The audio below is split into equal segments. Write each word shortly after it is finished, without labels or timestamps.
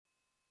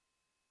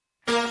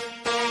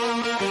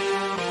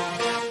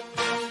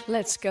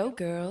Let's go,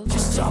 girls.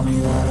 Just tell me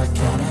that I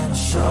can and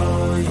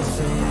show you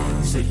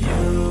things that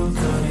you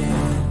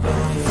couldn't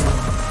believe.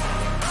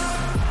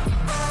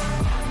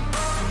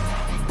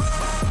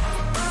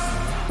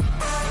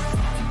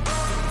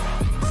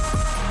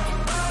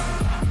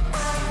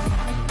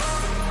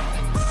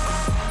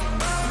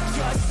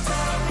 Just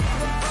tell me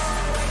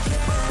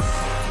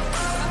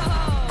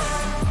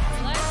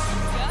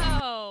Let's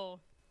go.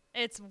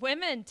 It's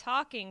women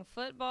talking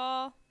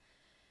football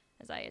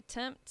as I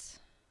attempt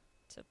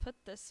to put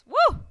this.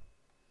 Woo!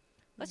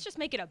 Let's just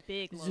make it a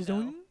big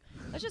logo.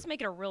 Let's just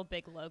make it a real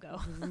big logo.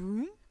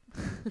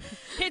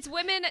 It's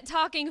women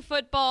talking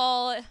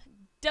football,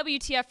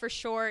 WTF for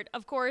short.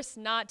 Of course,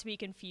 not to be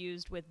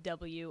confused with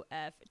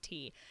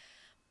WFT.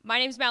 My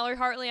name's Mallory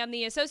Hartley. I'm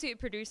the associate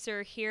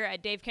producer here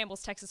at Dave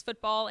Campbell's Texas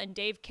Football and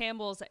Dave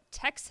Campbell's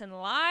Texan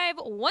Live,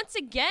 once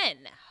again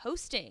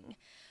hosting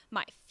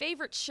my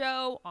favorite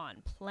show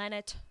on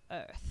planet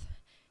Earth.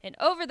 And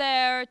over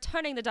there,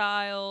 turning the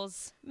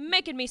dials,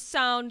 making me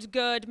sound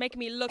good, making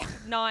me look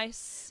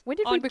nice. When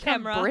did on we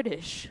become camera.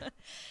 British?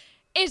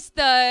 It's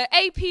the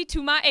AP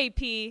to my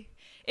AP.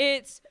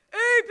 It's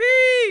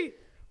AP!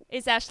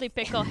 It's Ashley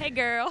Pickle. Hey,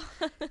 girl.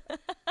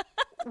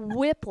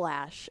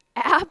 Whiplash.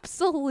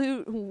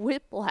 Absolute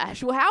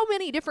whiplash. Well, how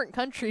many different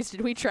countries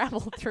did we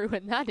travel through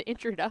in that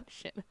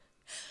introduction?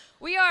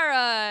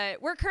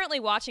 We're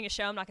currently watching a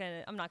show. I'm not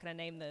gonna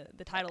name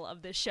the title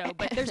of this show,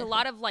 but there's a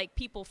lot of like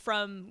people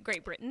from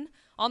Great Britain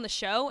on the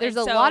show. There's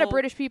a lot of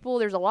British people.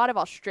 There's a lot of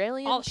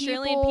Australian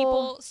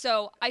people.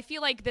 So I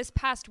feel like this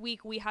past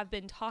week we have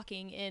been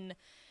talking in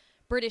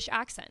British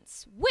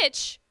accents,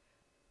 which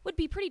would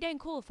be pretty dang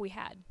cool if we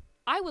had.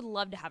 I would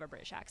love to have a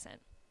British accent.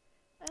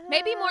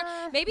 Maybe more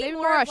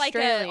of like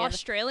an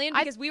Australian,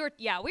 because we were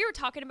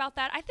talking about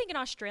that. I think an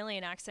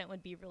Australian accent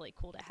would be really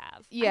cool to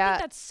have. Yeah. I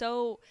think that's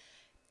so.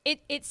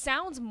 It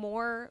sounds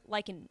more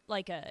like an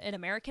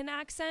American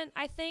accent,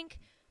 I think,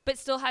 but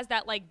still has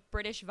that like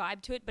British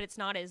vibe to it, but it's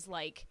not as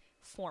like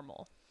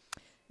formal,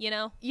 you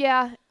know?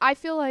 Yeah, I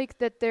feel like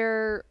that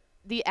the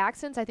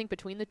accents, I think,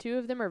 between the two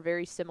of them are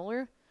very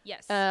similar.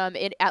 Yes.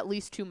 At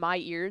least to my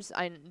ears.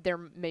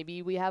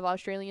 Maybe we have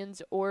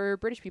Australians or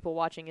British people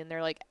watching, and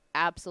they're like,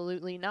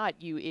 absolutely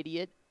not, you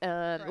idiot,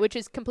 which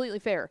is completely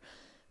fair.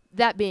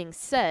 That being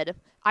said,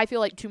 I feel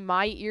like to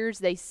my ears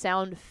they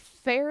sound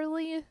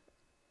fairly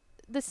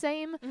the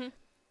same,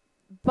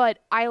 but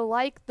I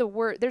like the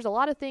word. There's a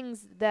lot of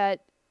things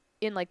that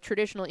in like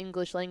traditional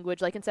English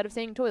language, like instead of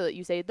saying toilet,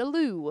 you say the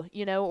loo,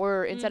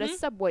 or instead of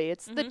subway,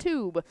 it's the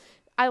tube.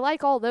 I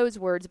like all those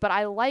words, but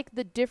I like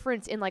the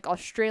difference in like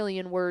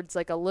Australian words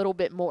like a little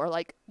bit more,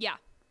 like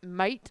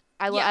mate.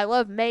 I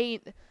love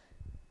mate.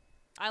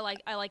 I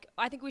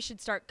think we should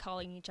start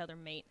calling each other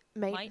mate.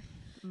 Mate.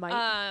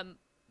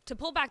 To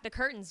pull back the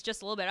curtains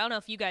just a little bit, I don't know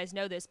if you guys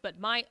know this, but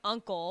my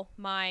uncle,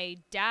 my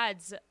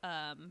dad's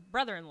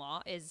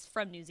brother-in-law, is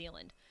from New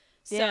Zealand.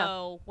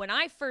 So when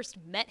I first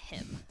met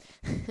him,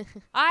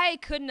 I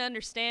couldn't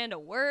understand a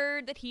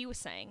word that he was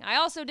saying. I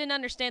also didn't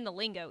understand the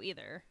lingo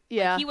either.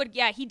 Yeah.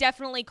 He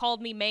definitely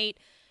called me mate.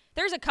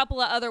 There's a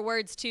couple of other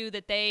words too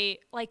that they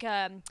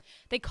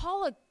they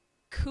call a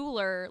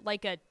cooler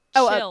like a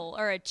chill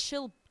or a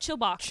chill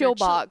box. Chill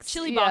box.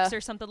 Chili box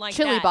or something like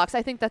that. Chili box.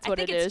 I think that's what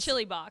it is. I think it's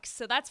chili box.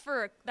 So that's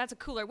a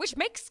cooler, which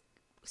makes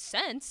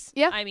sense.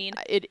 Yeah. I mean,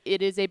 it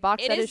is a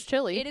box that is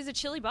chili. It is a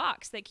chili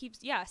box that keeps,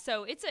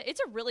 so it's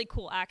a really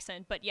cool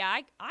accent, but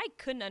I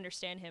couldn't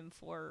understand him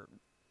for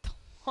the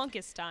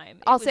longest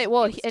time.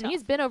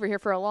 He's been over here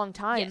for a long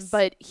time, yes.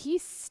 But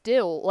he's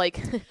still like,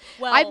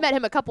 I've met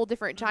him a couple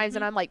different times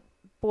and I'm like,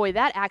 boy,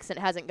 that accent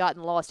hasn't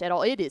gotten lost at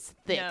all. It is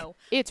thick. No.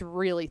 It's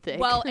really thick.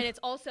 Well, and it's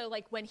also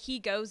like when he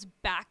goes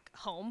back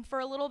home for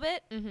a little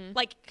bit,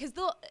 like, because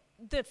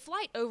the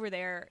flight over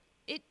there,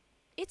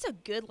 it's a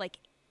good like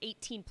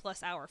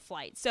 18+ hour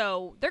flight.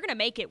 So they're going to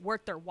make it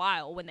worth their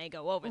while when they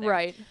go over there.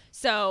 Right.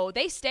 So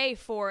they stay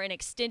for an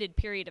extended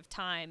period of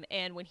time.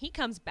 And when he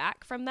comes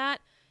back from that,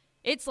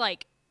 it's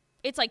like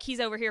he's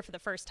over here for the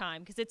first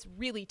time, because it's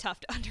really tough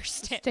to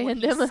understand what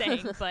he's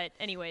saying. But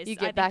anyways, you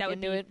get back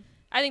into it.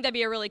 I think that'd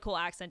be a really cool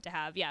accent to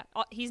have. Yeah,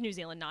 he's New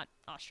Zealand, not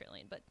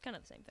Australian, but kind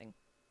of the same thing.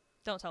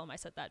 Don't tell him I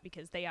said that,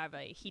 because they have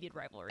a heated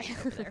rivalry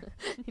over there.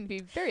 He'd be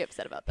very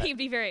upset about that. He'd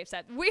be very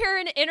upset. We're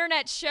an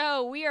internet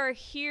show. We are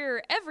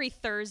here every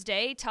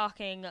Thursday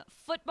talking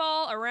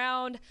football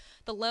around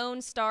the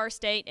Lone Star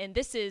State, and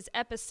this is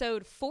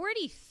episode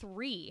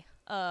 43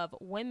 of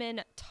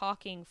Women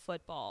Talking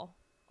Football.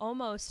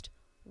 Almost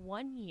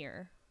 1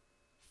 year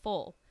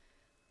full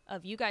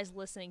of you guys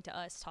listening to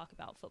us talk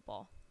about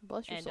football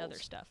and other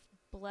stuff.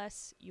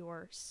 Bless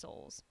your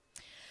souls.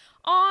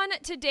 On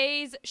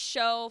today's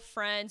show,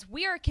 friends,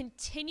 we are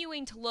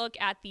continuing to look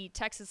at the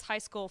Texas High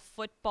School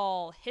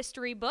football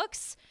history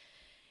books.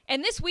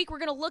 And this week, we're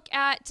going to look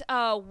at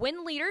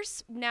win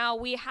leaders. Now,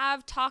 we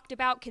have talked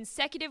about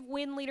consecutive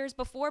win leaders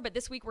before, but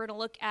this week, we're going to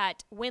look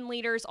at win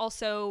leaders,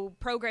 also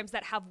programs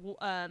that have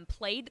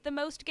played the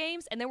most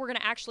games. And then we're going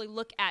to actually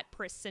look at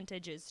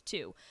percentages,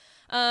 too.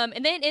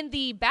 And then in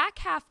the back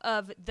half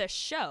of the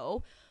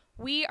show,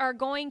 we are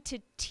going to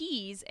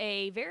tease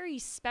a very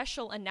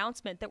special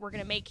announcement that we're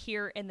going to make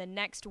here in the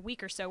next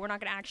week or so. We're not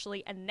going to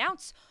actually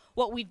announce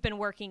what we've been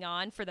working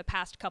on for the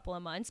past couple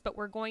of months, but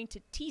we're going to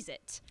tease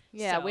it.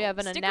 Yeah, so we have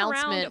an stick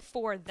announcement around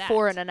for that.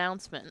 For an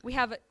announcement. We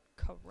have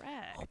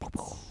correct.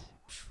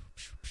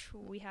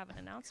 We have an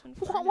announcement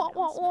for an Wah,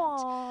 wah, announcement.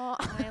 wah.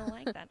 I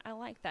like that. I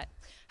like that.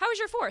 How was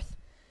your 4th?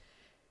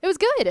 It was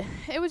good.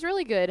 It was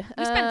really good.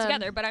 We spent it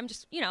together, but I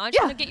just want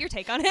to get your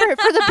take on it.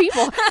 For the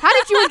people. How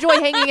did you enjoy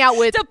hanging out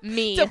with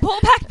me? To pull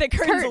back the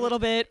curtains a little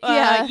bit.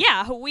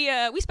 Yeah.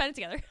 We spent it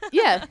together.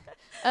 Yeah.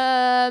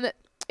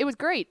 It was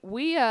great.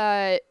 We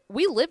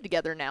live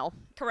together now.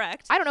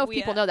 Correct. I don't know if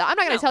people know that. I'm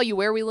not going to tell you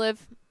where we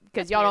live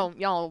because y'all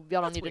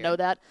don't need to know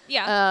that.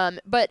 Yeah.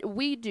 But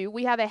we do.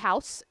 We have a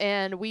house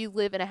and we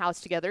live in a house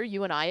together.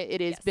 You and I.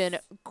 It has been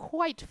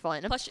quite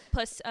fun. Plus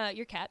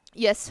your cat.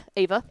 Yes,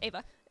 Ava.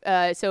 Ava.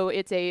 So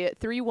it's a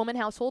 3-woman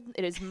household.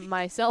 It is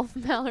myself,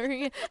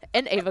 Mallory,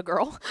 and Ava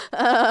girl.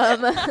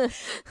 It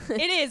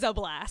is a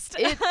blast.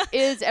 It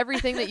is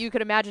everything that you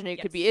could imagine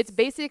it could be. It's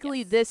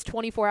basically this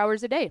 24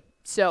 hours a day.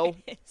 So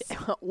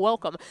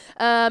welcome.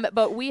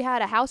 But we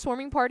had a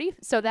housewarming party.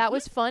 So that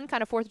was fun,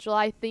 kind of 4th of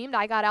July themed.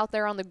 I got out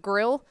there on the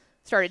grill,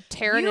 started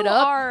tearing it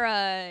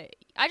up.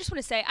 I just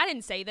want to say, I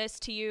didn't say this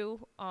to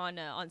you on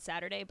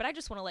Saturday, but I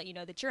just want to let you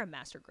know that you're a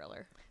master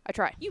griller. I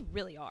try. You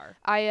really are.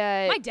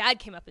 My dad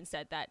came up and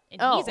said that,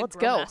 and he's a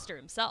grill master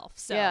himself.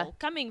 So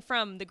coming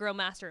from the grill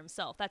master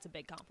himself, that's a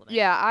big compliment.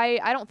 Yeah,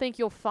 I don't think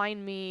you'll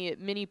find me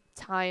many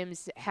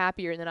times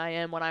happier than I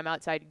am when I'm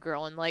outside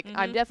grilling. Like,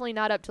 I'm definitely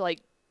not up to,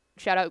 like,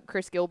 shout out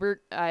Chris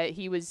Gilbert.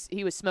 He was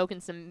smoking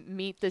some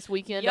meat this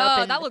weekend.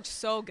 That looked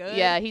so good.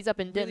 Yeah, he's up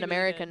in Denton, really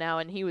America now,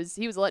 and he was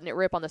letting it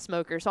rip on the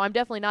smoker. So I'm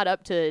definitely not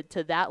up to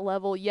that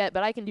level yet,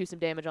 but I can do some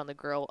damage on the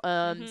grill.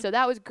 So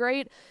that was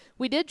great.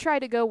 We did try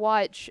to go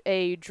watch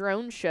a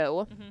drone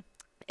show,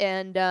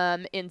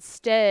 and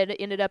instead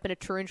ended up in a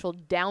torrential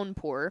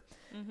downpour.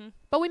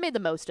 But we made the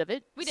most of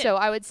it. We did. So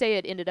I would say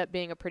it ended up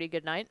being a pretty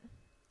good night.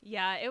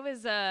 Yeah, it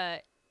was.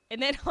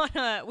 And then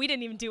we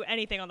didn't even do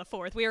anything on the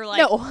 4th. We were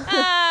like,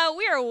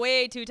 we are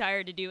way too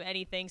tired to do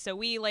anything. So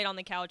we laid on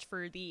the couch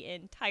for the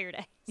entire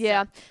day.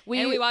 Yeah. And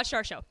we watched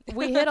our show.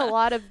 We hit a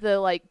lot of the,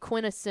 like,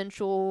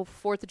 quintessential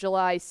 4th of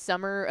July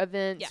summer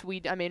events. Yeah.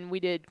 We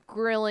did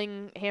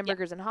grilling,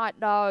 hamburgers and hot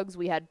dogs.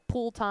 We had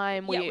pool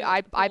time.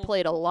 I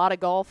played a lot of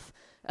golf,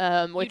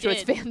 which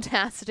was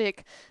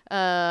fantastic.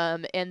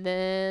 And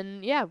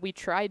then, we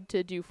tried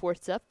to do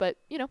 4th stuff, but,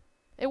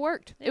 it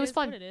worked. It was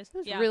fun. What it is.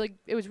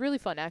 It was really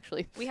fun,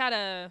 actually. We had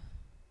a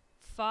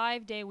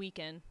 5-day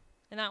weekend,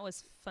 and that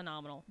was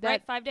phenomenal.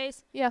 Right? 5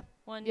 days? Yeah.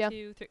 1,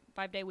 2, 3,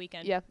 5-day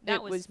weekend. Yeah,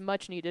 that was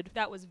much needed.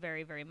 That was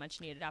very, very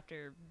much needed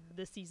after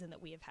the season that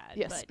we have had.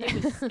 Yes. But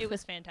it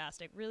was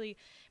fantastic. Really,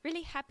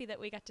 really happy that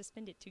we got to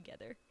spend it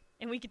together,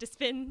 and we get to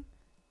spend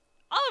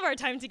all of our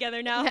time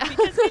together now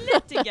because we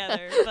live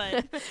together.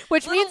 But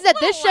which means that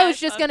this show is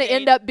just going to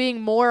end up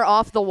being more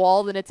off the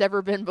wall than it's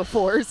ever been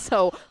before.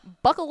 So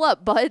buckle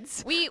up,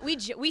 buds. We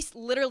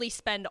literally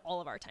spend all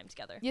of our time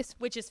together. Yes,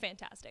 which is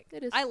fantastic.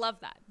 It is. I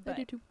love that. I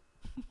do too.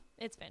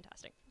 It's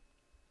fantastic.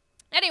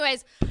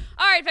 Anyways,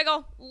 all right,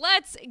 Pickle,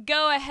 let's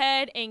go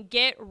ahead and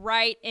get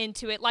right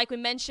into it. Like we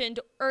mentioned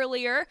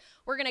earlier,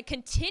 we're going to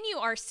continue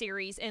our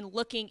series in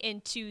looking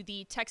into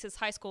the Texas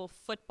High School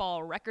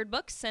football record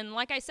books. And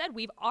like I said,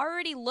 we've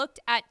already looked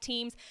at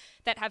teams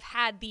that have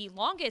had the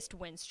longest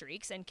win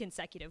streaks and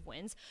consecutive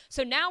wins.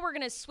 So now we're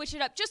going to switch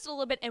it up just a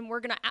little bit, and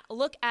we're going to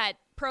look at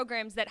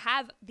programs that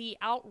have the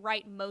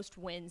outright most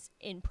wins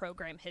in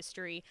program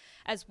history,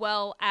 as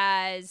well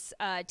as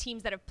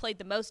teams that have played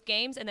the most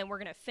games. And then we're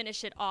going to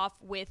finish it off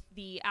with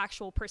the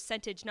actual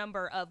percentage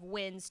number of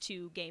wins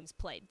to games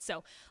played.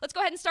 So let's go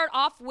ahead and start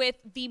off with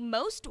the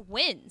most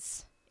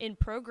wins in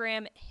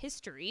program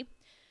history.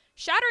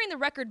 Shattering the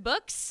record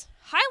books,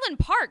 Highland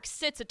Park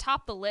sits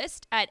atop the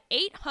list at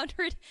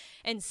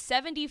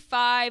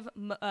 875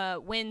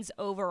 wins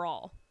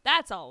overall.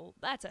 That's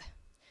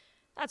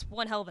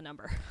one hell of a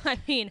number. I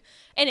mean,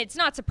 and it's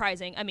not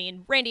surprising. I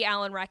mean, Randy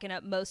Allen racking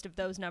up most of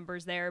those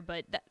numbers there,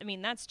 but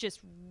that's just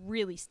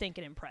really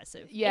stinking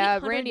impressive. Yeah,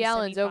 Randy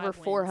Allen's over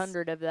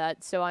 400 of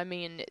that. So, I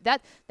mean,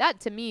 that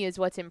to me is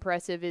what's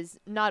impressive is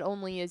not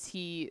only is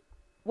he,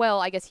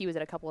 well, I guess he was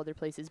at a couple other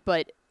places,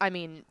 but, I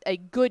mean, a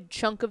good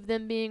chunk of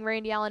them being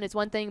Randy Allen is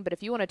one thing, but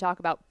if you want to talk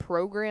about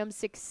program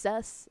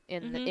success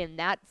in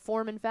that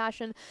form and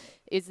fashion,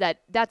 is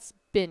that's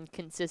been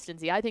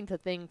consistency. I think the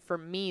thing for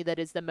me that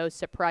is the most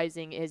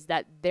surprising is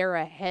that they're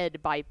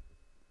ahead by,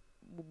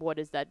 what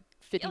is that,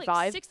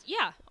 55?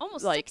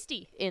 Almost like,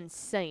 60.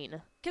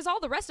 Insane. Because all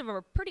the rest of them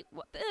are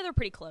they're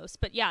pretty close.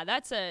 But yeah,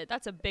 that's a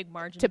big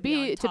margin to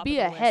be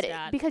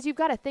ahead, because you've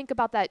got to think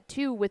about that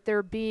too. With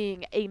there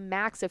being a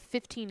max of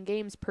 15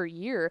 games per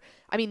year,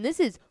 I mean this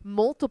is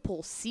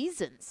multiple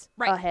seasons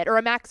ahead, or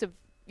a max of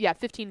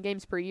 15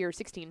 games per year,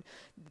 16.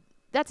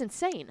 That's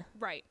insane.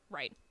 Right.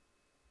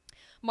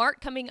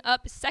 Mart coming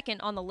up second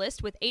on the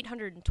list with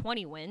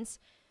 820 wins,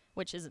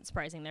 which isn't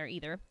surprising there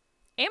either.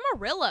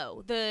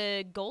 Amarillo,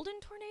 the Golden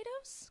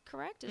Tornadoes,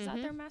 correct? Is that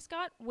their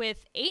mascot?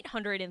 With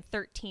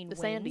 813 wins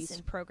Sandys.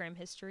 in program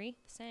history.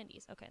 The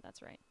Sandys. Okay,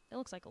 that's right. It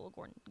looks like a little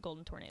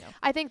golden tornado.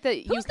 I think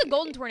that Who's the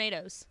Golden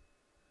Tornadoes?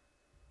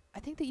 I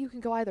think that you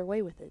can go either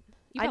way with it.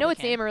 You I know probably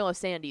it's the can. Amarillo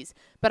Sandys,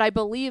 but I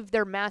believe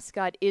their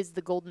mascot is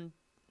the Golden.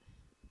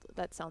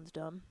 That sounds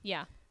dumb.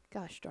 Yeah.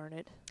 Gosh darn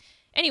it.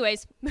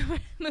 Anyways,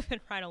 moving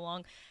right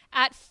along.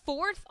 At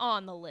 4th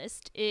on the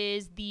list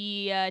is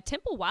the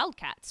Temple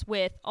Wildcats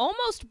with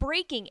almost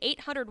breaking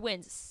 800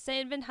 wins.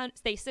 700,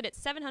 they sit at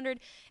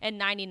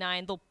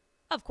 799. They'll,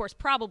 of course,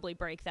 probably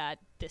break that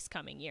this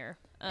coming year.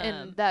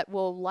 And that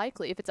will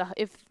likely,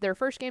 if their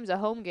first game's a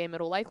home game,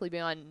 it'll likely be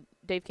on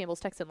Dave Campbell's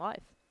Texan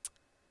Live.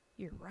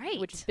 You're right.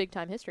 Which is big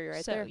time history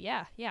right there. So,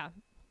 yeah.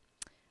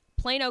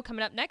 Plano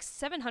coming up next,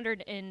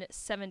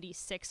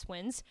 776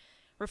 wins.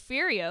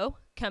 Refugio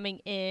coming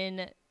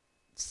in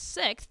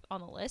 6th on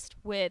the list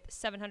with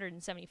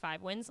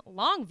 775 wins.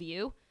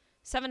 Longview,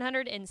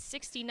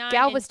 769.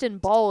 Galveston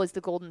Ball is the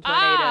Golden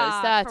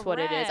Tornadoes. That's what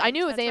it is. I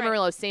knew it was That's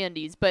Amarillo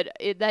Sandys, but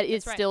that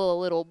is right. still a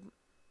little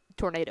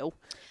tornado.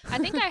 I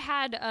think I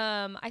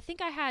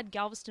had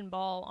Galveston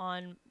Ball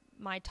on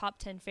my top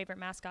 10 favorite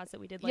mascots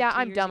that we did. Like, yeah, 2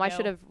 I'm years dumb. ago. I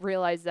should have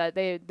realized that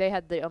they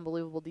had the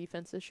unbelievable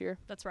defense this year.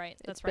 That's right.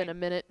 It's been a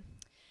minute.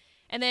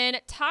 And then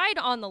tied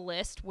on the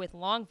list with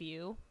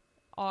Longview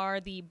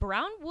are the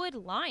Brownwood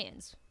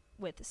Lions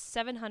with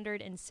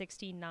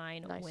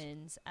 769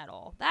 wins at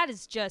all.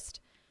 That's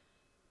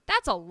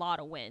a lot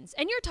of wins.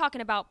 And you're talking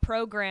about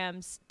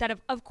programs that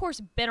have, of course,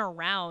 been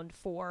around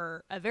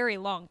for a very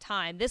long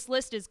time. This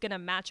list is going to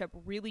match up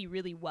really,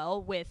 really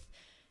well with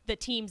the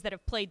teams that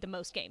have played the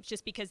most games,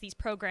 just because these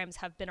programs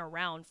have been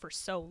around for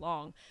so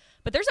long.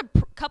 But there's a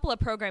couple of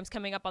programs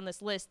coming up on this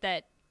list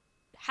that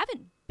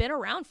haven't been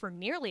around for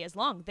nearly as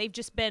long. They've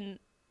just been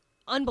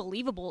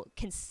unbelievably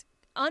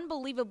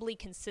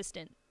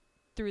consistent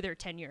through their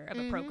tenure of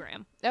a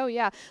program. Oh,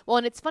 yeah. Well,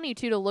 and it's funny,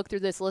 too, to look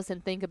through this list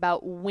and think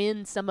about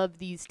when some of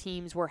these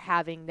teams were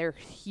having their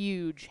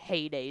huge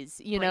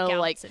heydays. You know,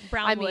 like,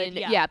 Brownwood,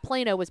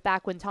 Plano was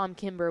back when Tom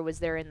Kimber was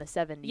there in the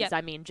 70s. Yep. I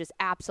mean, just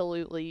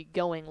absolutely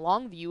going.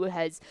 Longview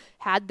has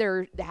had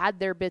their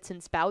bits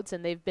and spouts,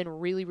 and they've been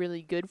really,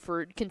 really good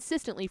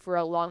consistently for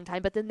a long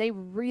time. But then they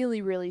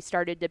really, really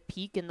started to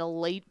peak in the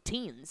late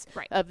teens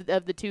of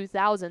the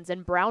 2000s.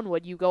 And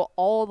Brownwood, you go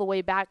all the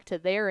way back to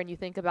there, and you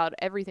think about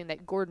everything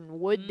that Gordon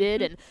Wood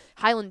did, and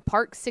Highland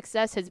Park's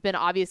success has been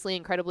obviously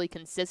incredibly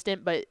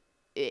consistent, but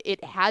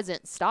it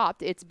hasn't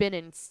stopped. It's been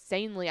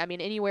insanely, I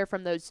mean, anywhere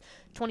from those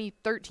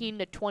 2013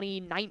 to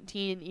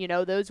 2019, you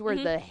know, those were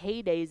the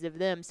heydays of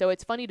them. So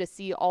it's funny to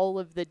see all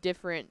of the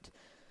different,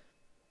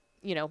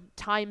 you know,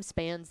 time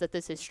spans that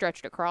this has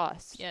stretched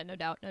across. Yeah, no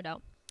doubt.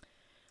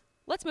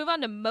 Let's move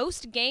on to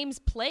most games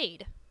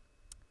played.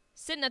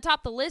 Sitting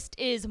atop the list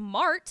is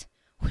Mart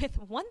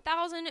with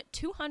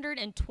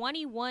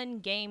 1,221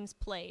 games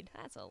played.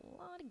 That's a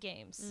lot of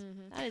games.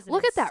 That is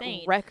Look insane. at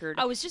that record.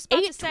 I was just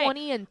about to say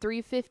 820 and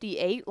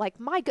 358. Like,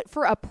 my God,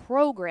 for a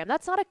program.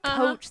 That's not a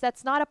coach.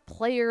 That's not a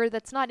player.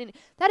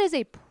 That is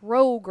a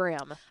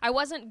program. I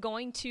wasn't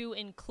going to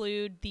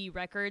include the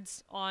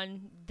records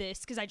on this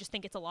because I just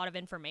think it's a lot of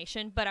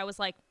information. But I was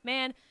like,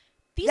 man,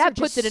 these that are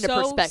puts just it into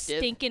so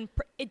perspective.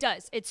 It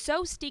does. It's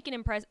so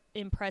stinking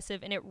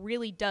impressive, and it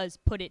really does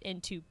put it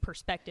into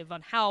perspective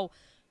on how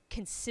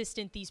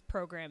consistent these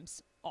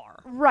programs are.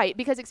 Right,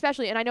 because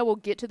especially, and I know we'll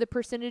get to the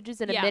percentages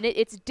in a minute,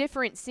 it's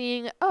different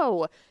seeing,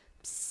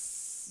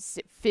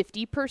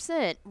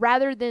 50%,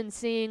 rather than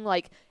seeing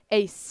like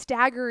a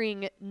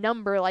staggering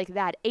number like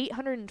that,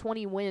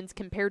 820 wins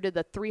compared to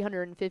the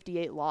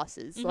 358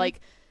 losses.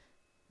 Like,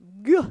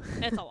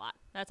 That's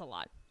a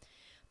lot.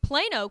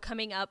 Plano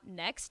coming up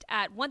next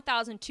at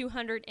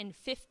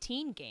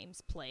 1,215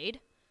 games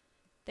played.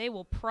 They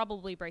will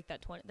probably break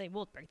that 20. They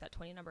will break that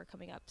 20 number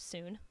coming up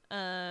soon.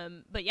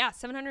 But yeah,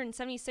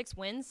 776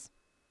 wins,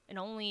 and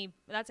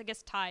that's I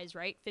guess ties,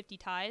 right? 50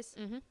 ties.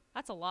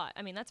 That's a lot.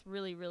 I mean, that's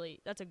really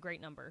that's a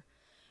great number.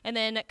 And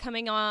then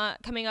coming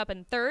up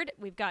in third,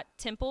 we've got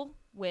Temple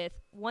with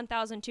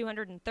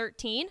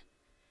 1,213,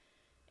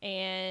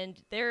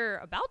 and they're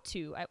about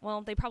to.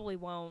 Well, they probably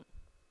won't.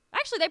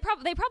 Actually,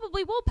 they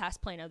probably will pass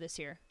Plano this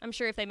year. I'm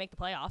sure if they make the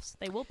playoffs,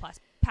 they will pass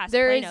Plano.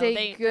 There's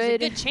a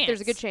good chance.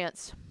 There's a good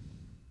chance.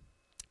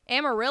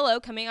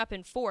 Amarillo coming up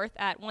in fourth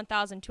at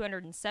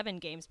 1,207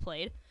 games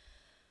played.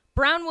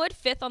 Brownwood,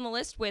 fifth on the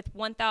list with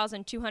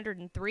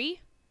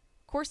 1,203.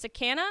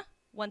 Corsicana,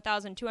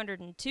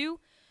 1,202.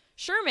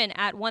 Sherman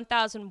at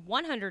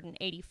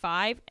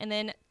 1,185. And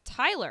then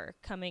Tyler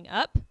coming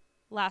up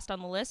last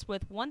on the list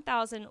with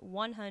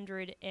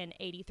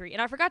 1,183. And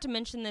I forgot to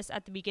mention this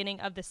at the beginning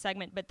of the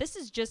segment, but this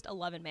is just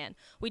 11-man.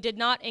 We did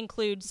not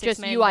include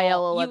six-man just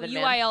UIL 11-man.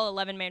 UIL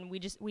 11-man.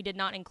 We did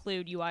not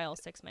include UIL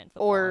 6-man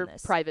football or in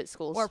this. private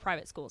schools. Or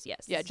private schools,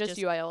 yes. Yeah, just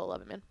UIL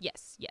 11-man.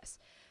 Yes.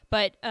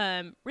 But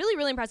really,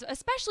 really impressive,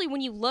 especially when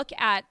you look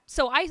at –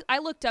 so I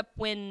looked up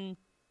when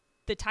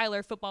the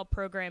Tyler football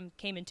program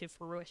came into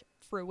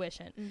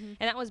fruition. And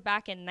that was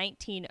back in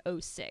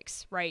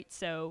 1906, right?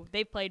 So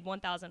they've played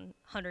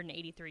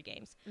 1,183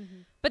 games.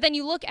 But then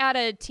you look at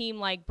a team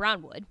like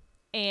Brownwood,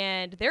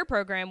 and their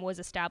program was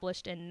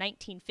established in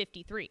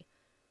 1953.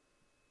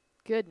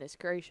 Goodness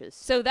gracious.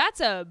 So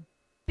that's a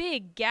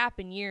big gap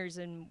in years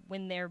and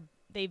when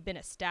they've been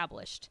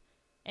established.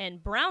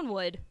 And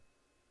Brownwood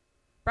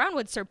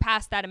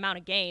surpassed that amount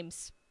of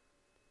games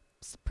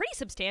pretty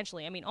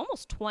substantially. I mean,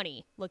 almost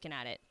 20 looking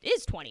at it. It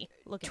is 20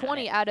 looking at it.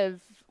 20 out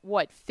of,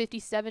 what,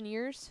 57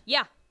 years?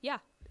 Yeah.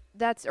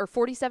 Or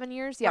 47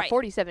 years? Yeah, right.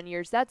 47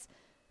 years.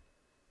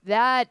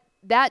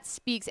 That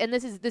speaks, and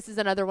this is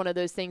another one of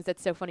those things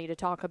that's so funny to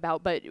talk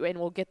about, and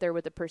we'll get there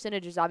with the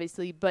percentages,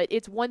 obviously, but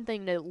it's one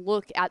thing to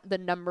look at the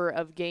number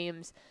of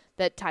games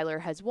that Tyler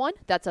has won.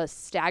 That's a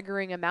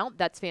staggering amount.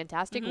 That's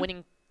fantastic,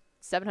 winning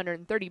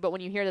 730, but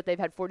when you hear that they've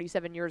had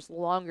 47 years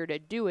longer to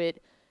do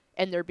it,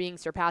 and they're being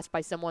surpassed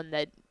by someone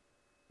that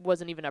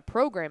wasn't even a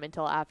program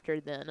until after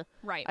then.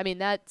 Right. I mean,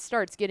 that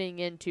starts getting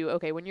into,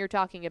 okay, when you're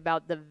talking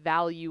about the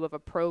value of a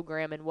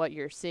program and what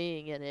you're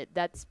seeing in it,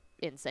 that's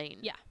insane.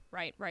 Yeah,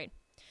 right.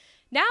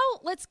 Now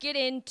let's get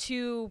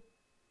into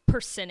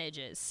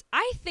percentages.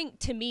 I think,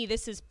 to me,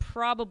 this is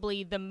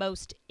probably the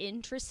most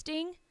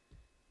interesting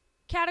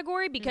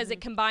category because it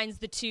combines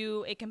the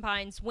two. It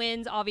combines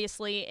wins,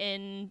 obviously,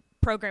 in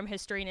program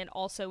history, and it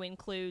also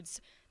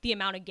includes the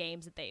amount of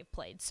games that they've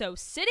played. So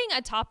sitting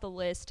atop the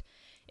list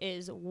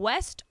is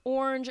West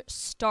Orange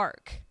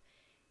Stark,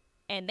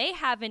 and they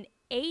have an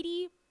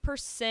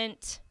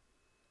 80%,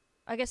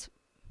 I guess,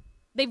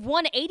 they've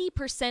won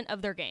 80%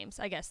 of their games,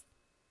 I guess,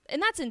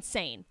 and that's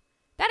insane.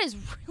 That is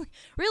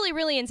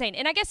really insane.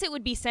 And I guess it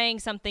would be saying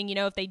something,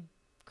 if they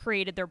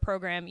created their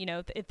program,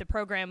 if the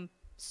program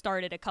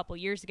started a couple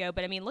years ago.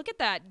 But, I mean, look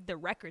at the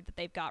record that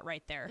they've got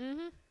right there.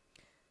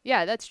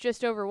 Yeah, that's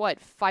just over,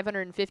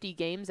 550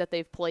 games that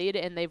they've played,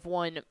 and they've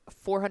won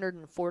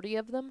 440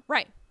 of them?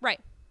 Right.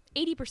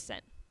 80%.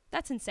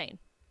 That's insane.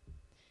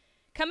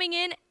 Coming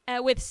in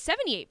with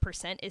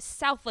 78% is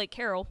South Lake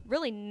Carroll.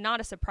 Really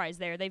not a surprise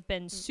there. They've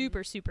been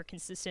super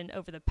consistent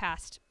over the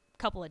past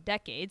couple of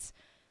decades,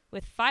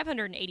 with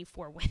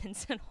 584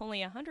 wins and only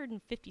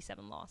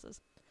 157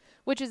 losses.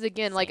 Which is,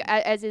 again,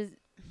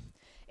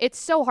 it's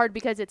so hard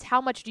because it's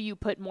how much do you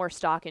put more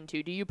stock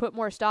into? Do you put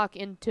more stock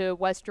into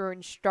West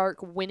Orange Stark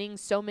winning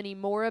so many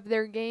more of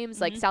their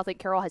games? Like South Lake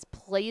Carroll has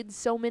played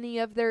so many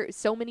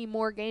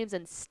more games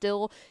and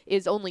still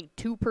is only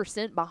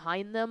 2%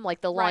 behind them. Like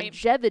the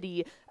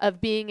longevity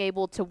of being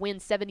able to win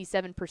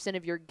 77%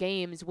 of your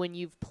games when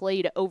you've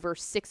played over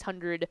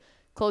 600,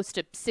 close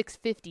to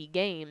 650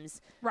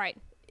 games. Right.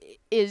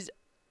 Is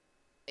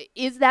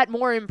that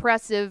more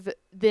impressive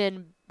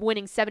than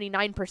winning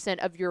 79%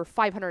 of your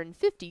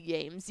 550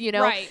 games,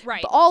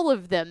 Right. All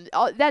of them.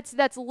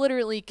 That's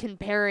literally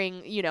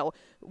comparing, 1A,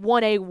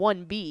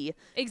 1B.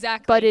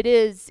 Exactly. But it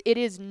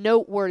is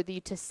noteworthy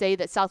to say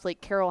that South Lake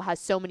Carroll has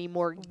so many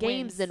more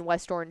games than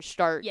West Orange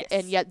Stark,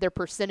 and yet their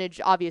percentage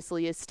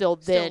obviously is still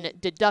then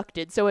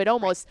deducted. So it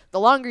almost, the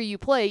longer you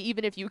play,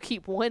 even if you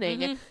keep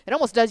winning, it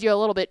almost does you a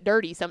little bit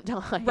dirty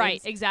sometimes.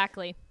 Right,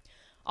 exactly.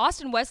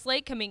 Austin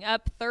Westlake coming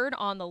up third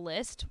on the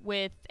list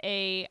with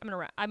I've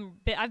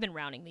been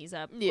rounding these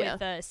up with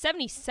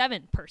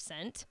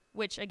 77%,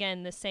 which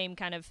again the same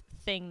kind of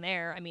thing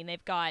there. I mean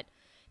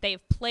they've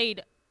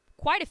played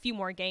quite a few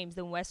more games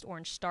than West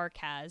Orange Stark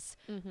has,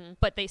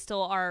 but they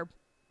still are a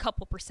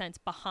couple percent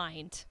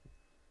behind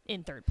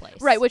in third place.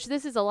 Right, which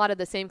this is a lot of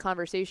the same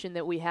conversation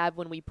that we have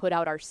when we put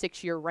out our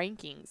 6-year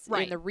rankings.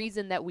 Right. And the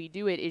reason that we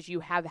do it is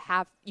you have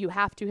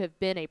to have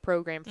been a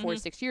program for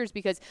 6 years,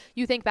 because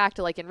you think back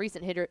to in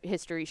recent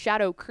history,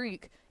 Shadow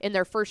Creek in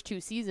their first 2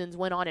 seasons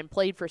went on and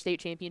played for state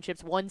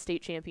championships, won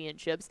state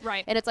championships.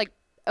 Right. And it's like,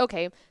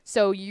 okay,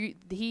 so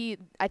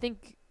I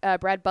think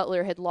Brad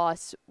Butler had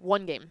lost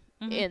 1 game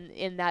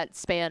in that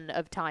span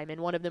of time,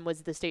 and one of them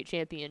was the state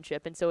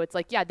championship. And so it's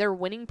like, yeah, their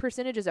winning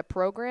percentage as a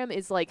program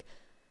is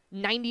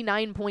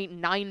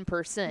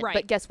 99.9%. Right.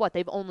 But guess what?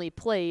 They've only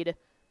played,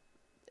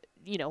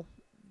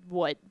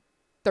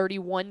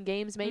 31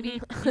 games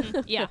maybe?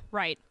 Yeah,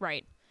 right.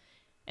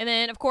 And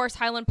then, of course,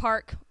 Highland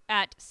Park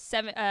at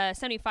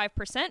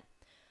 75%.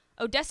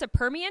 Odessa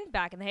Permian,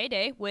 back in the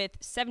heyday, with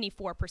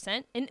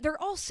 74%. And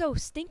they're all so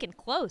stinking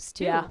close,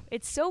 too. Yeah,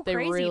 it's so they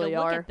crazy really to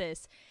look are. at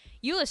this.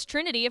 Euless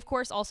Trinity, of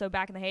course, also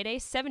back in the heyday,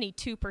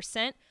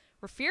 72%.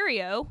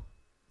 Refugio,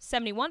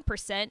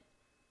 71%.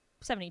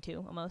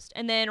 72 almost.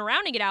 And then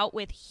rounding it out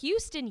with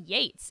Houston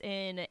Yates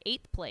in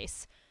 8th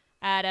place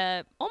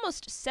at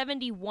almost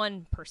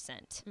 71%.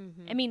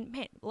 I mean,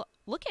 man,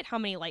 look at how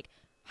many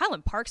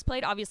Highland Park's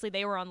played. Obviously,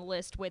 they were on the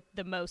list with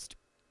the most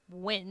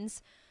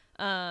wins.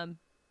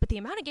 But the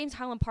amount of games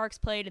Highland Park's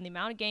played and the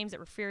amount of games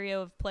that Refugio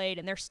have played,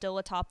 and they're still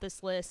atop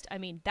this list. I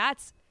mean,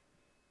 that's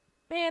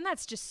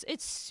just,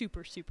 it's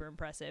super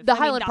impressive. The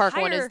Highland Park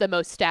one is the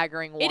most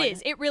staggering one. It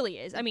is. It really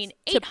is. I mean,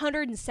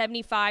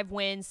 875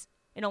 wins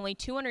and only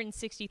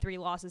 263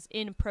 losses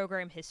in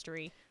program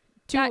history.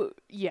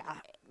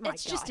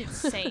 It's just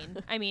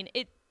insane. I mean,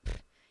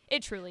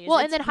 It truly is. Well,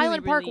 It's and then really,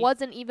 Highland Park really-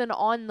 wasn't even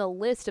on the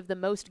list of the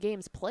most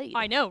games played.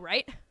 I know,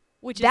 right?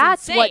 Which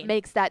That's is insane. what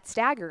makes that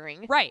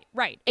staggering. Right,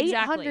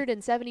 exactly.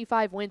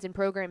 875 wins in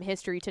program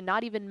history to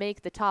not even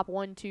make the top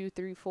 1, 2,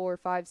 3, 4,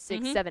 5,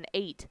 6, 7,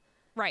 8.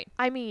 Right.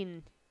 I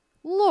mean,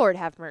 Lord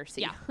have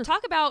mercy. Yeah,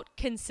 talk about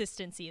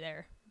consistency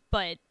there.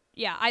 But,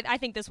 yeah, I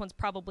think this one's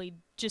probably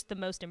just the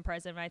most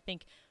impressive. I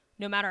think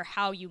no matter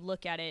how you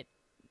look at it,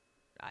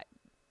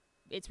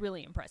 it's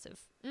really impressive.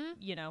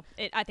 You know,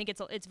 I think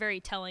it's very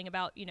telling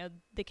about, you know,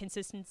 the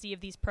consistency of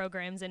these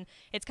programs. And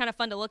it's kind of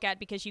fun to look at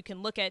because you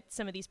can look at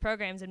some of these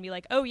programs and be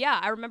like, oh, yeah,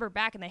 I remember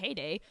back in the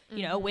heyday,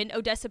 you know, when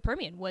Odessa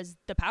Permian was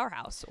the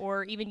powerhouse,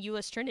 or even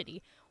Euless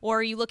Trinity.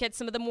 Or you look at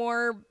some of the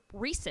more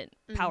recent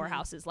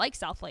powerhouses like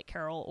South Lake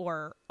Carroll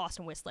or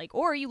Austin Westlake.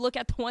 Or you look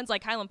at the ones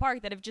like Highland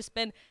Park that have just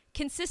been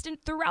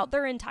consistent throughout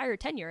their entire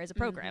tenure as a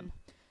program.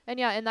 And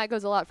yeah, and that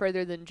goes a lot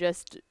further than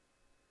just,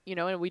 you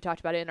know, and we talked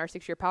about it in our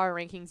 6-year power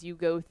rankings. You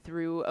go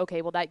through,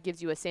 okay, well, that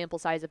gives you a sample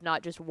size of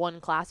not just one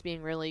class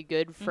being really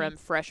good from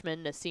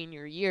freshman to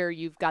senior year.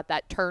 You've got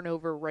that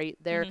turnover rate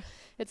there.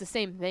 It's the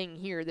same thing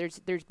here.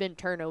 There's been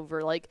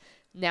turnover. Like,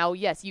 now,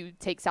 yes, you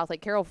take South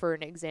Lake Carroll for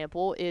an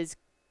example, is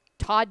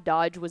Todd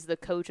Dodge was the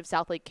coach of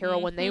South Lake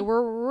Carroll when they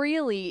were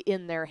really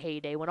in their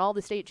heyday, when all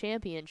the state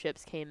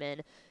championships came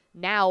in.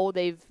 Now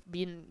they've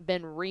been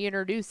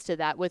reintroduced to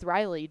that with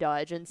Riley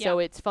Dodge. And so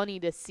it's funny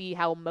to see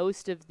how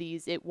most of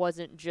these, it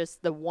wasn't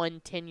just the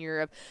one tenure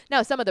of,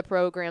 now some of the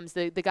programs,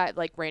 the guy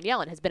like Randy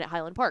Allen has been at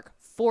Highland Park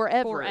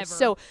forever.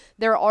 So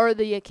there are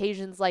the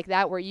occasions like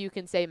that where you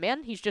can say,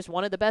 man, he's just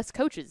one of the best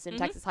coaches in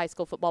Texas high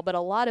school football. But a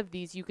lot of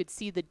these, you could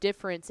see the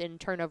difference in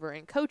turnover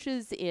in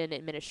coaches, in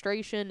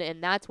administration.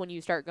 And that's when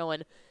you start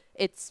going,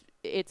 it's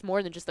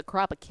more than just the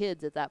crop of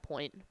kids at that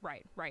point.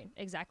 Right,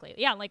 exactly.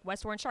 Yeah, like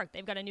West Orange Shark,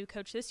 they've got a new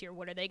coach this year.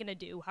 What are they going to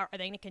do? How are they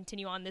going to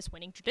continue on this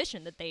winning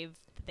tradition that they've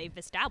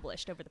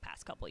established over the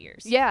past couple of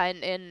years? Yeah,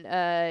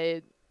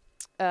 and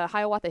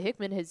Hiawatha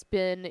Hickman has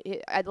been,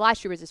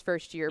 last year was his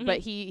first year, but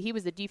he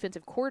was the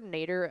defensive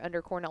coordinator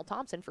under Cornell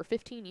Thompson for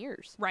 15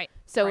 years. Right.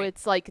 So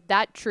it's like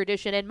that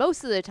tradition. And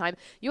most of the time,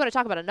 you want to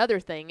talk about another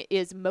thing,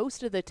 is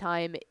most of the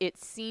time it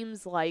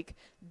seems like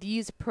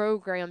these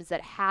programs that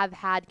have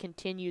had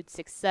continued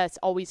success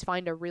always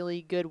find a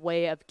really good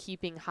way of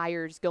keeping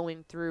hires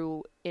going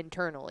through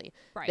internally.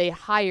 Right. They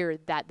hire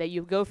that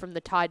you go from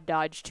the Todd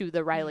Dodge to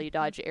the Riley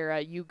Dodge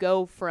era. You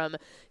go from,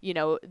 you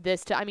know,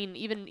 this to, I mean,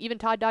 even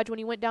Todd Dodge, when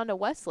he went down to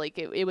Westlake,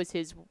 it was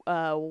his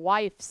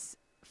wife's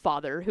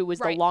father who was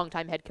the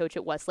longtime head coach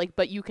at Westlake,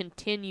 but you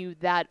continue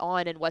that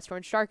on, and West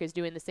Orange Shark is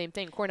doing the same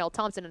thing. Cornell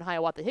Thompson and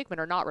Hiawatha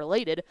Hickman are not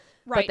related,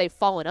 but they've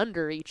fallen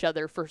under each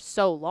other for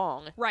so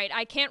long. Right.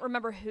 I can't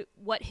remember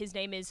what his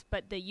name is,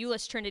 but the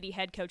Euless Trinity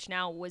head coach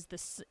now is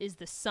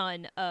the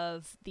son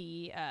of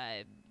the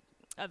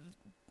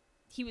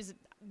he was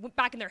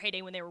back in their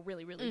heyday when they were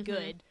really, really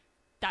good.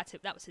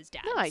 That was his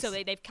dad. Nice. So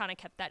they've kind of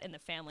kept that in the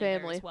family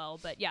there as well.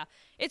 But yeah,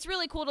 it's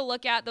really cool to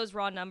look at those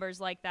raw numbers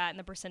like that and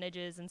the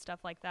percentages and stuff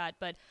like that.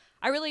 But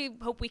I really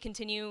hope we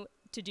continue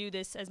to do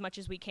this as much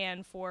as we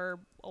can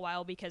for a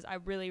while, because I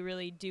really,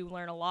 really do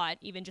learn a lot,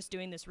 even just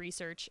doing this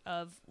research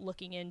of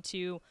looking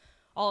into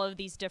all of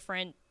these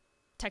different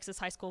Texas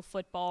high school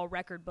football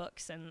record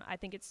books. And I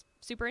think it's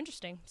super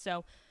interesting.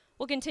 So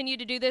we'll continue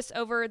to do this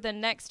over the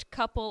next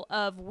couple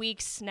of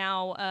weeks.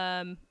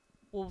 Now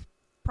we'll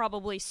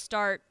probably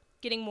start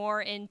getting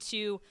more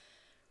into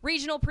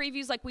regional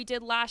previews like we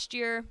did last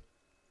year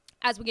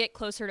as we get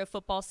closer to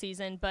football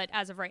season. But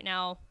as of right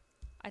now,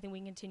 I think we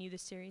can continue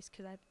this series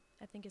because I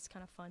think it's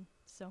kind of fun.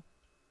 So,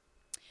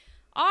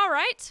 all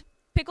right,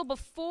 Pickle,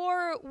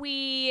 before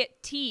we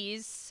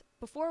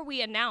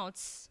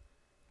announce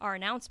our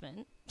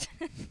announcement,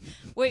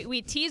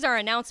 we tease our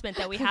announcement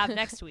that we have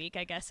next week,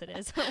 I guess it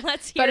is.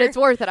 But it's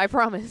worth it, I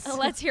promise.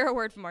 Let's hear a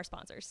word from our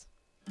sponsors.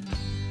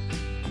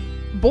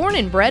 Born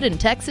and bred in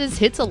Texas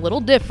hits a little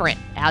different,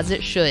 as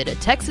it should.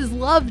 Texas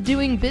loves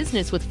doing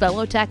business with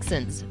fellow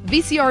Texans.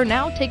 VCR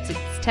Now takes its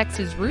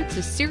Texas roots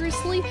as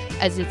seriously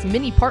as its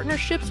many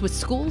partnerships with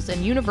schools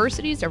and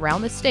universities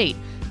around the state.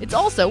 It's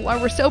also why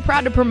we're so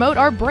proud to promote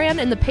our brand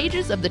in the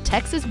pages of the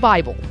Texas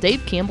Bible,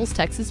 Dave Campbell's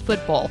Texas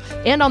Football,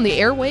 and on the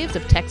airwaves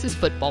of Texas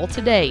Football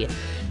Today.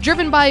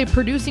 Driven by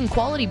producing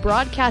quality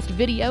broadcast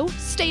video,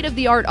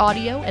 state-of-the-art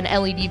audio, and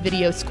LED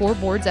video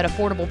scoreboards at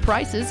affordable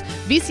prices,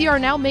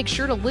 VCR Now makes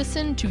sure to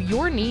listen to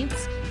your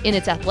needs in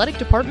its athletic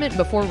department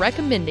before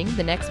recommending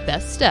the next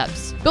best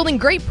steps. Building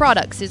great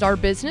products is our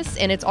business,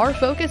 and it's our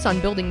focus on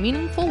building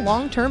meaningful,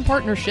 long-term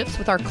partnerships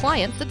with our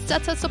clients that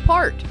sets us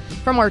apart.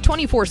 From our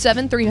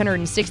 24/7,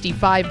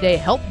 365-day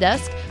help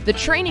desk, the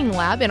training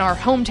lab in our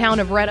hometown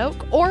of Red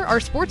Oak, or our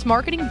sports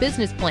marketing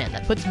business plan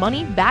that puts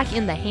money back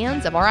in the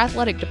hands of our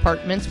athletic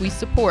departments we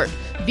support,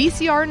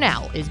 VCR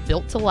Now is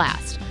built to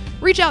last.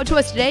 Reach out to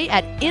us today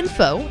at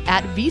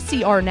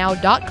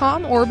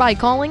info@vcrnow.com or by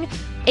calling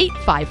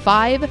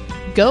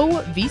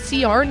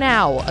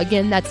 855-GO-VCR-NOW.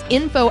 Again, that's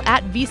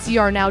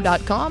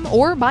info@vcrnow.com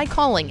or by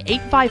calling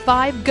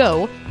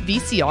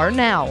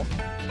 855-GO-VCR-NOW.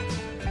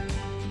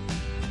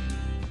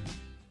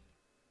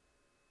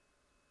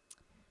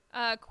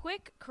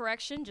 Quick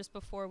correction just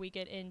before we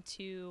get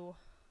into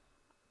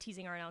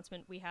teasing our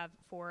announcement we have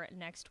for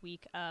next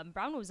week.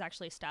 Brown was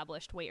actually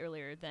established way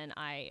earlier than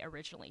I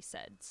originally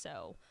said.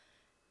 So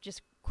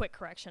just quick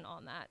correction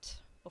on that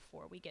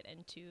before we get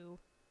into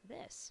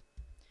this.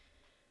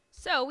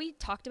 So we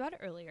talked about it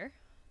earlier,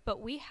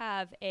 but we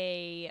have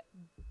a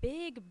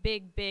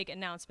big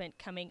announcement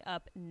coming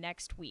up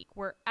next week.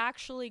 We're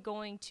actually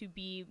going to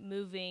be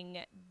moving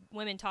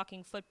Women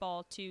Talking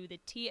Football to the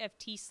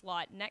TFT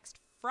slot next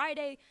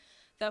Friday,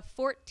 the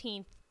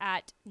 14th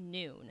at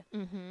noon.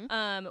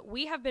 Mm-hmm.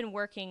 We have been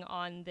working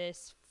on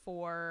this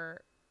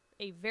for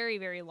a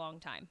very long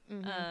time.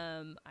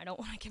 Mm-hmm. I don't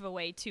want to give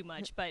away too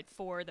much, but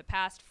for the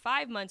past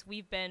 5 months,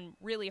 we've been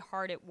really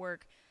hard at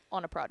work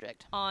On a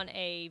project. on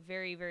a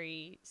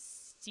very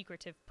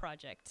secretive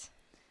project.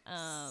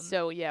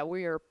 So yeah,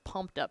 we are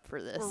pumped up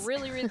for this. We're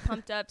really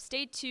pumped up.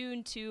 Stay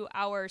tuned to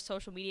our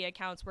social media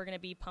accounts. We're going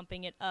to be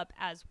pumping it up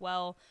as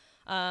well.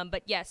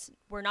 But yes,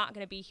 we're not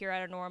going to be here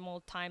at a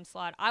normal time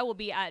slot. I will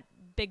be at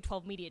Big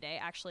 12 Media Day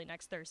actually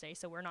next Thursday,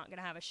 so we're not going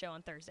to have a show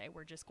on Thursday.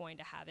 We're just going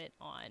to have it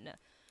on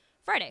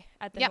Friday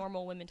at the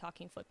normal Women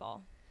Talking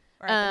Football,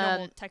 or at the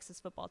normal Texas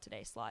Football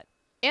Today slot.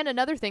 And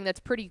another thing that's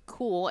pretty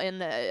cool, and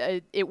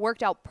it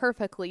worked out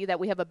perfectly that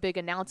we have a big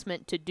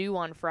announcement to do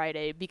on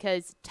Friday,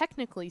 because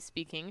technically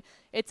speaking,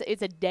 it's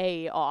a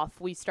day off.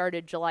 We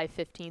started July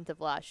 15th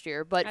of last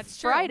year, but That's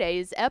true.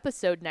 Friday's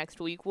episode next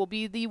week will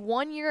be the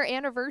 1-year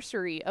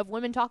anniversary of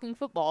Women Talking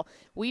Football.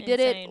 We did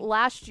it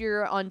last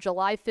year on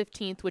July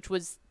 15th, which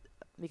was,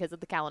 because of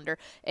the calendar,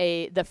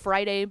 the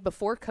Friday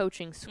before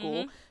coaching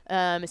school.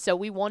 So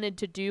we wanted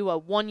to do a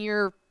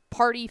 1-year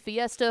party,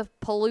 fiesta,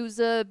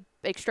 palooza,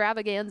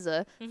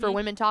 extravaganza for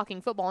Women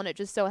Talking Football, and it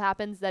just so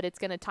happens that it's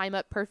going to time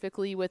up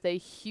perfectly with a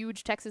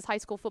huge Texas high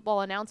school football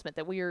announcement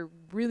that we are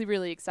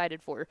really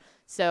excited for.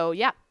 So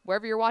yeah,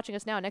 wherever you're watching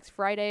us now, next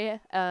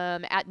Friday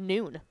at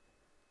noon.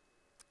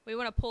 We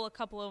want to pull a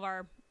couple of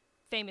our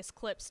famous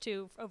clips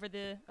too over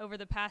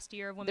the past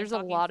year of Women There's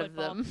Talking a lot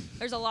Football. of them.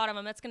 There's a lot of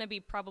them. That's going to be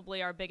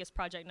probably our biggest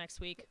project next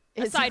week,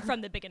 aside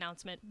from the big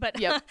announcement. But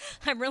Yep.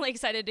 I'm really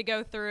excited to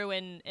go through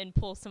and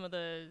pull some of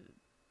the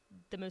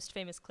most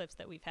famous clips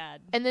that we've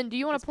had. And then do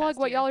you want this to plug past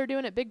what year. y'all are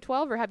doing at Big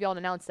 12, or have y'all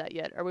announced that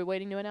yet? Are we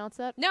waiting to announce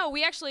that? No,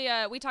 we actually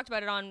we talked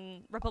about it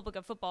on Republic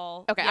of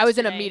Football. Okay, yesterday. I was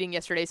in a meeting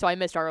yesterday, so I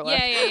missed ROF.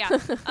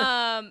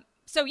 Yeah.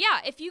 So yeah,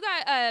 if you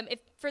guys,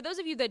 if for those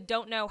of you that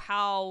don't know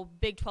how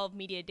Big 12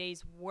 Media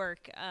Days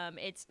work,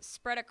 it's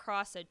spread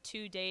across a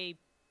 2-day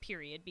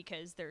period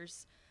because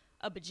there's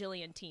a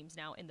bajillion teams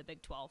now in the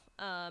Big 12.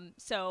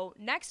 So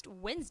next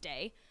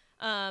Wednesday,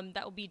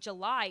 that will be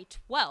July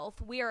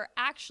 12th, we are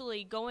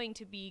actually going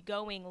to be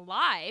going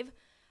live.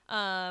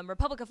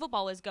 Republic of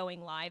Football is going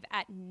live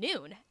at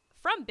noon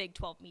from Big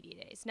 12 Media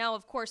Days. Now,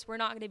 of course, we're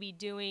not going to be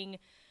doing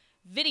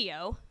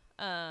video.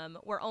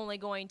 We're only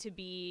going to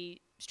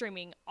be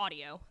streaming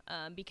audio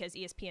because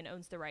ESPN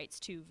owns the rights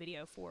to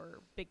video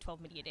for Big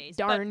 12 Media Days.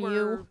 Darn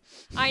you.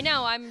 I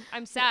know.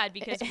 I'm sad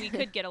because we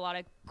could get a lot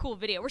of cool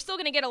video. We're still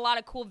going to get a lot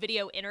of cool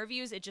video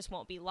interviews. It just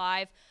won't be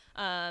live.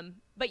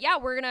 But yeah,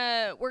 we're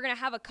gonna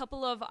have a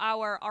couple of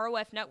our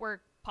ROF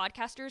Network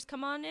podcasters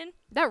come on in.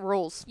 That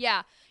rules.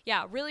 Yeah.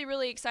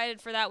 Really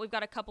excited for that. We've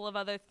got a couple of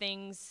other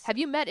things. Have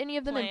you met any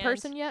of them in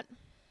person yet?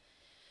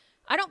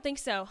 I don't think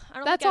so. I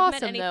don't That's think I've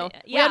awesome, met though.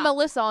 anything. We had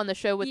Melissa on the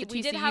show with the TCU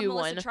we did have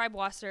one.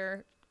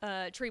 Melissa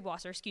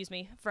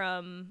Treebwasser,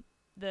 from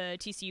the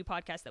TCU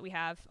podcast that we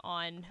have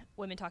on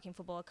Women Talking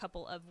Football a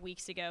couple of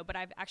weeks ago, but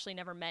I've actually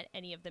never met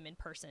any of them in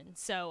person.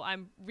 So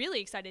I'm really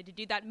excited to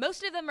do that.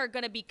 Most of them are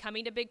going to be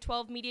coming to Big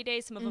 12 Media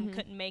Days. Some of them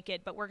couldn't make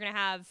it, but we're going to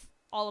have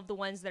all of the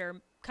ones that are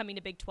coming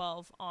to Big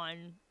 12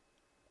 on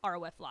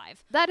ROF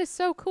Live. That is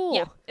so cool.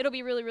 Yeah, it'll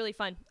be really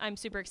fun. I'm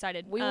super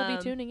excited. We will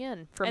be tuning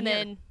in from here.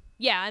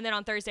 And then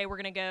on Thursday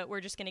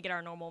we're just gonna get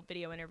our normal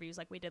video interviews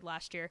like we did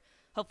last year.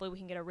 Hopefully we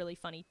can get a really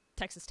funny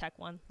Texas Tech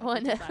one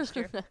like we did last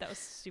year. That was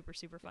super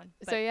fun.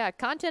 So yeah,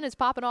 content is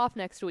popping off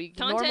next week.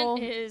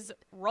 Content is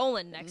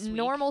rolling next week.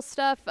 Normal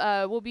stuff.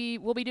 We'll be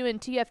doing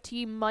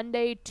TFT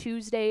Monday,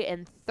 Tuesday,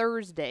 and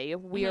Thursday.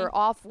 We are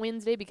off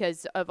Wednesday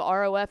because of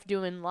ROF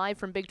doing live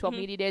from Big 12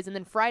 Media Days, and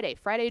then Friday,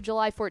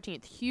 July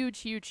 14th.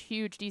 Huge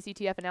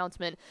DCTF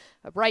announcement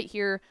right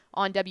here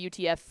on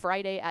WTF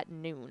Friday at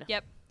noon.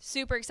 Yep.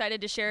 Super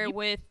excited to share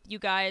with you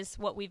guys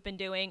what we've been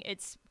doing.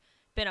 It's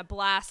been a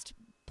blast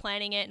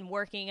planning it and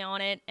working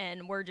on it,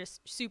 and we're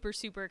just super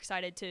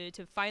excited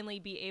to finally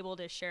be able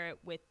to share it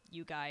with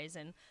you guys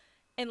and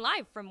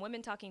live from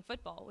Women Talking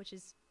Football, which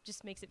is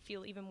just makes it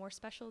feel even more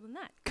special than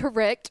that.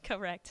 Correct.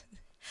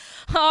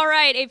 All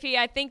right, AP,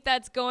 I think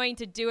that's going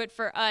to do it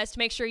for us.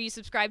 Make sure you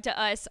subscribe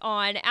to us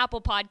on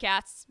Apple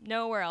Podcasts,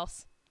 nowhere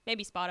else.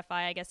 maybe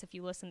Spotify, I guess, if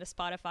you listen to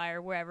Spotify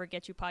or wherever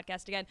get you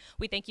podcast again.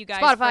 We thank you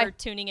guys Spotify. for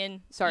tuning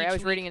in. Sorry, I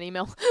was reading an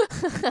email.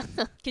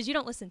 Because you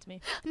don't listen to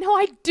me. No,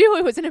 I do.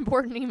 It was an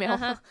important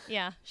email.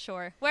 Yeah,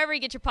 sure. Wherever you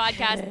get your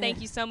podcast,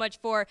 thank you so much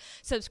for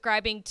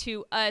subscribing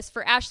to us.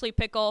 For Ashley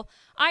Pickle,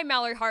 I'm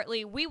Mallory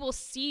Hartley. We will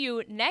see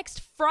you next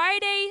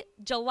Friday,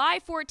 July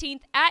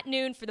 14th at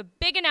noon for the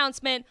big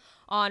announcement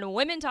on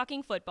Women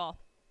Talking Football.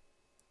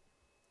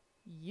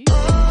 Yeah.